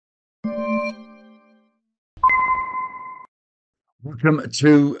Welcome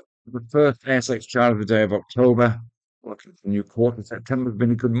to the first ASX chart of the day of October. Welcome to the new quarter. September has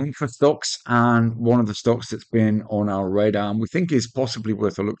been a good month for stocks, and one of the stocks that's been on our radar and we think is possibly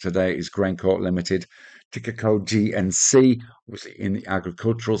worth a look today is GrainCorp Limited, ticker code GNC, obviously in the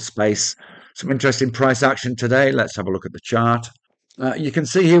agricultural space. Some interesting price action today. Let's have a look at the chart. You can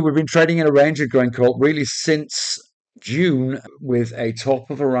see here we've been trading in a range of GrainCorp really since June, with a top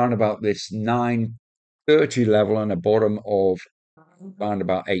of around about this 930 level and a bottom of around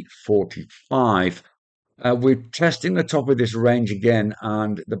about 845. We're testing the top of this range again,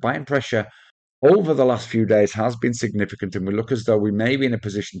 and the buying pressure over the last few days has been significant, and we look as though we may be in a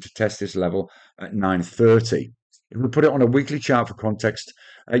position to test this level at 930. If we put it on a weekly chart for context,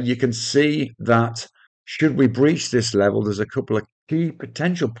 you can see that should we breach this level, there's a couple of key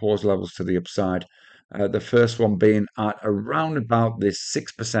potential pause levels to the upside. The first one being at around about this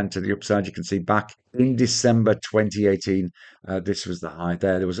 6% to the upside. You can see back in December 2018, this was the high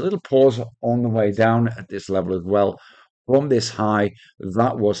there. There was a little pause on the way down at this level as well. From this high,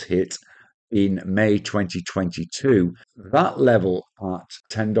 that was hit in May 2022. That level at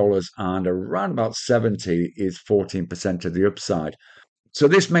 $10 and around about 70 is 14% to the upside. So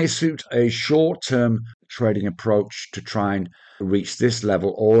this may suit a short-term trading approach to try and reach this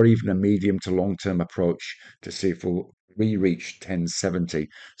level, or even a medium to long-term approach to see if we reach 1070.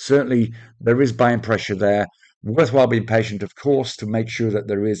 Certainly, there is buying pressure there. Worthwhile being patient, of course, to make sure that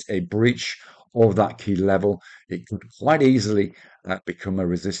there is a breach of that key level. It could quite easily become a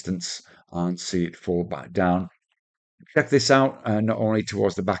resistance and see it fall back down. Check this out not only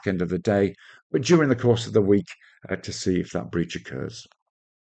towards the back end of the day, but during the course of the week to see if that breach occurs.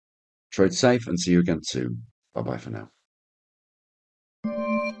 Trade safe and see you again soon. Bye bye for now.